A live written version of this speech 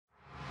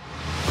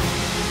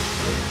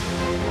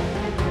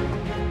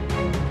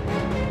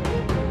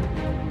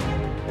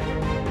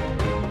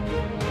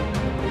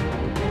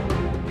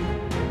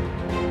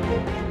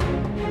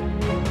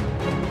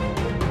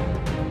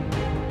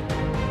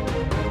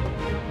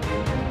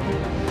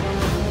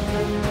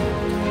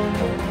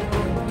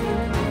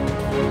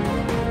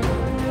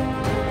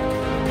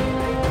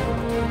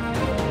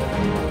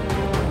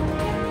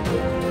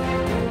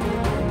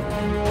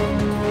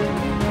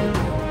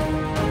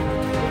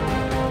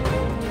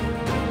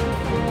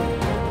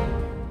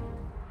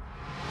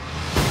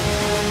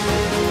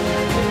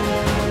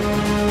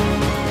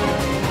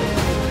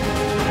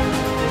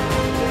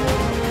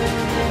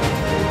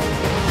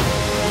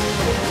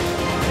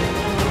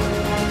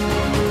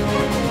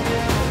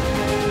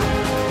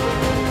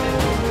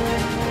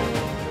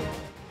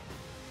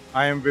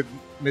I am with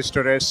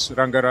Mr. S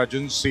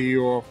Rangarajan,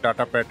 CEO of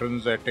Data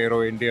Patterns at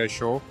Aero India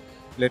show.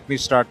 Let me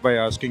start by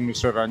asking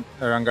Mr.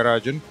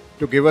 Rangarajan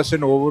to give us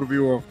an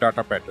overview of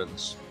Data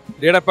Patterns.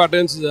 Data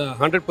Patterns is a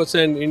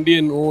 100%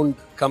 Indian-owned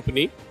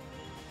company.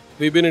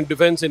 We've been in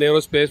defense and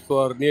aerospace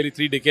for nearly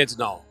 3 decades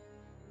now.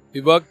 We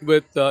worked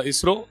with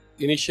ISRO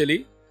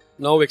initially.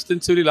 Now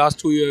extensively last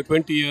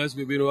 20 years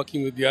we've been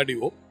working with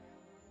DRDO.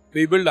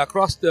 We build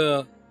across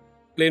the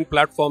plane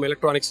platform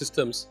electronic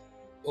systems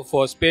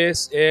for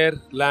space, air,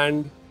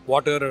 land,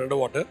 water and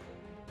underwater.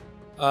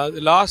 Over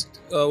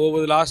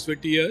the last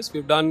 20 years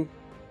we've done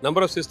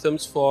number of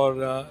systems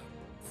for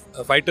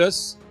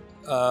fighters,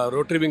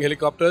 rotary wing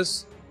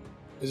helicopters,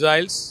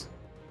 missiles,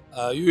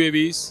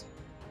 UAVs,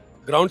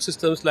 ground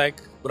systems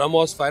like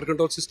BrahMos fire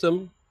control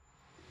system,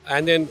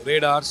 and then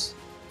radars.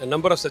 A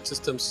number of such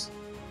systems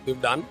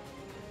we've done.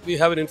 We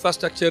have an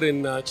infrastructure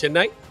in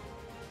Chennai.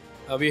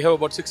 We have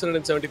about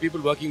 670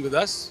 people working with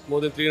us,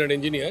 more than 300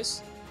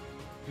 engineers.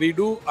 We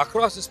do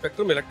across the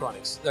spectrum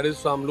electronics, that is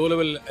from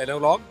low-level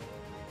analog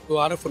to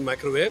RF and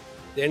microwave.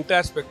 The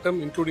entire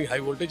spectrum, including high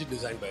voltage, is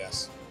designed by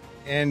us.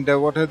 And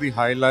what are the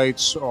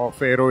highlights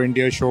of Aero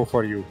India show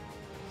for you?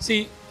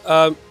 See,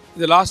 the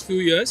last few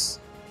years,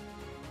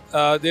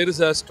 there is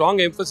a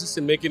strong emphasis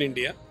in Make in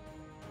India.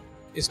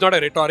 It's not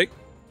a rhetoric.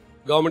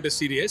 Government is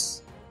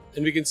serious.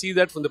 And we can see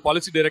that from the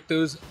policy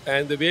directives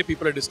and the way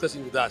people are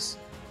discussing with us.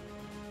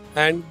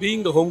 And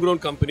being the homegrown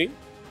company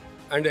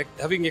and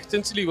having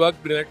extensively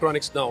worked in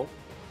electronics now,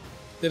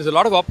 there is a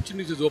lot of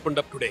opportunities opened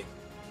up today.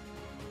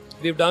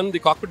 We've done the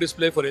cockpit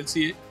display for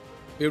LCA.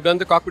 We've done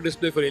the cockpit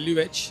display for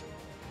LUH,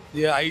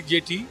 the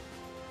IJT,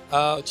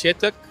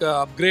 Chetak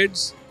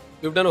upgrades.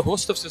 We've done a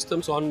host of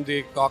systems on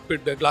the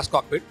cockpit, the glass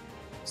cockpit.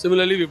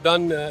 Similarly, we've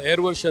done air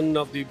version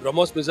of the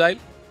BrahMos missile,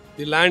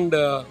 the land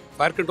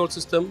fire control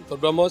system for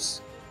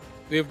BrahMos.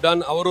 We've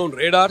done our own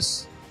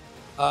radars,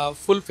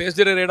 full phased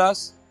array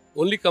radars.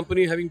 Only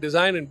company having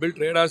designed and built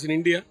radars in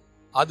India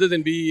other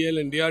than BEL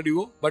and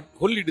DRDO, but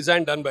wholly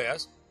designed done by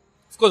us.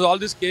 Of course, all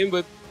this came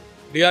with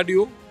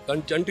DRDO,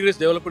 continuous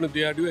development of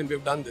DRDO, and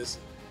we've done this.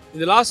 In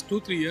the last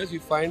 2-3 years, we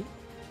find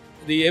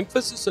the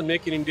emphasis on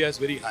Make in India is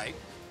very high.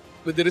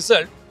 With the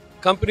result,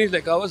 companies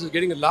like ours are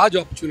getting a large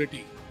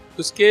opportunity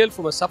to scale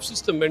from a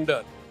subsystem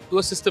vendor to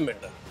a system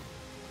vendor,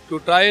 to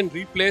try and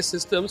replace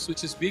systems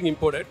which is being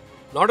imported.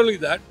 Not only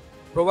that,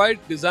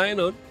 provide design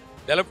on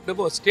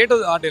development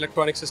state-of-the-art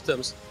electronic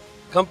systems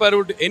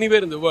comparable to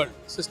anywhere in the world.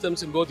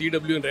 Systems in both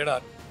EW and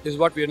radar is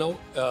what we are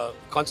now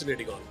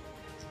concentrating on.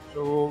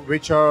 So,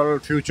 which all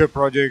future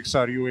projects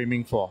are you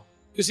aiming for?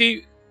 You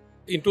see,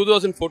 in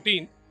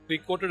 2014, we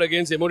quoted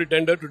against MOD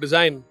tender to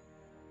design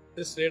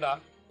this radar,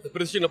 the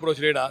precision approach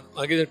radar,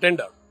 against a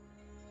tender.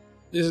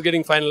 This is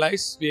getting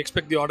finalized. We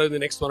expect the order in the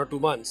next 1 or 2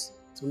 months.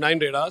 So 9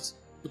 radars.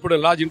 We put a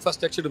large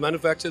infrastructure to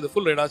manufacture the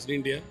full radars in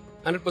India,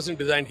 100%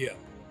 designed here.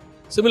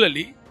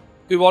 Similarly,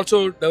 we've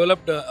also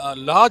developed a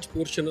large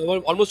portion,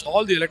 almost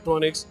all the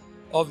electronics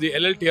of the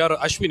LLTR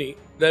Ashwini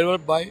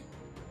developed by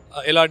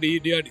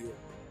LRD, DRDO.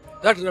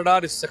 That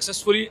radar is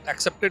successfully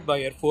accepted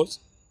by Air Force,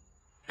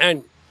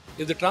 and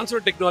if the transfer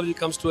technology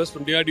comes to us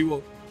from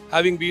DRDO,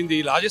 having been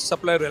the largest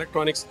supplier of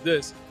electronics to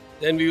this,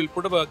 then we will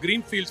put up a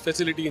greenfield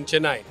facility in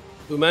Chennai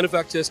to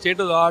manufacture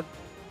state-of-the-art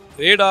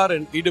radar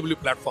and EW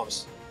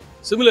platforms.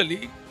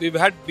 Similarly, we've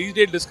had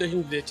detailed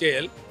discussions with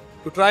HAL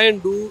to try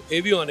and do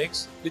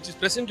avionics, which is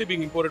presently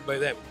being imported by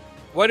them.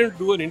 Why don't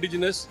we do an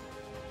indigenous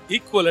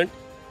equivalent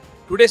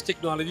today's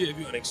technology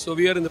avionics? So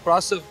we are in the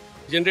process of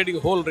generating a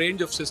whole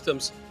range of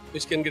systems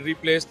which can get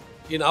replaced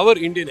in our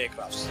Indian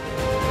aircrafts.